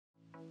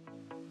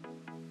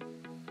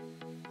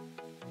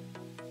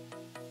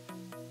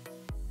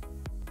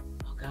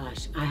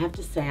Gosh, I have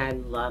to say I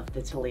love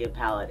the Talia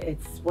palette.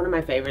 It's one of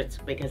my favorites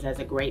because it has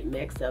a great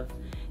mix of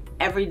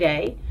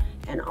everyday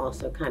and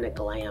also kind of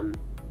glam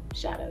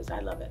shadows. I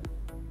love it.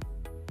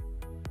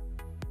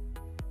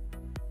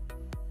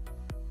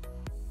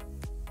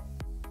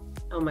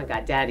 Oh my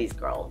God, Daddy's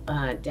Girl.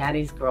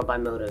 Daddy's Girl by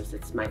Motos.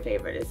 It's my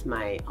favorite. It's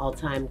my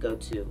all-time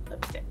go-to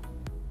lipstick.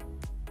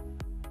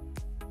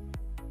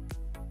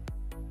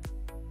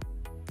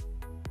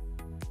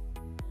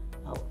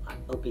 Oh,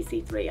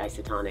 OPC3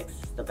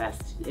 Isotonics, the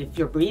best. If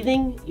you're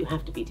breathing, you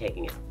have to be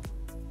taking it.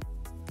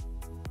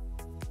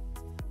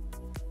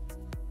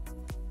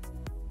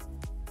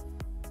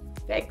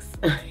 Fix.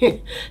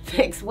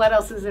 Fix. What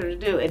else is there to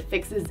do? It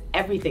fixes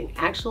everything.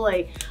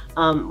 Actually,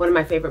 one of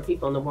my favorite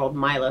people in the world,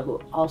 Mila, who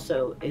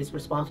also is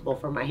responsible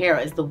for my hair,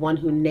 is the one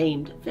who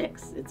named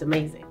Fix. It's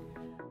amazing.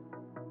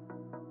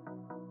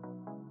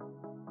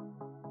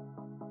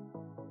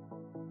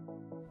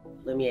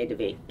 Lumiere de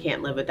Vie.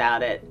 Can't live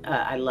without it.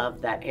 I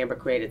love that Amber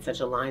created such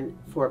a line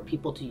for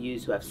people to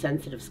use who have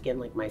sensitive skin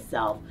like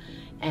myself,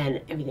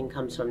 and everything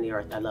comes from the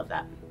earth. I love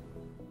that.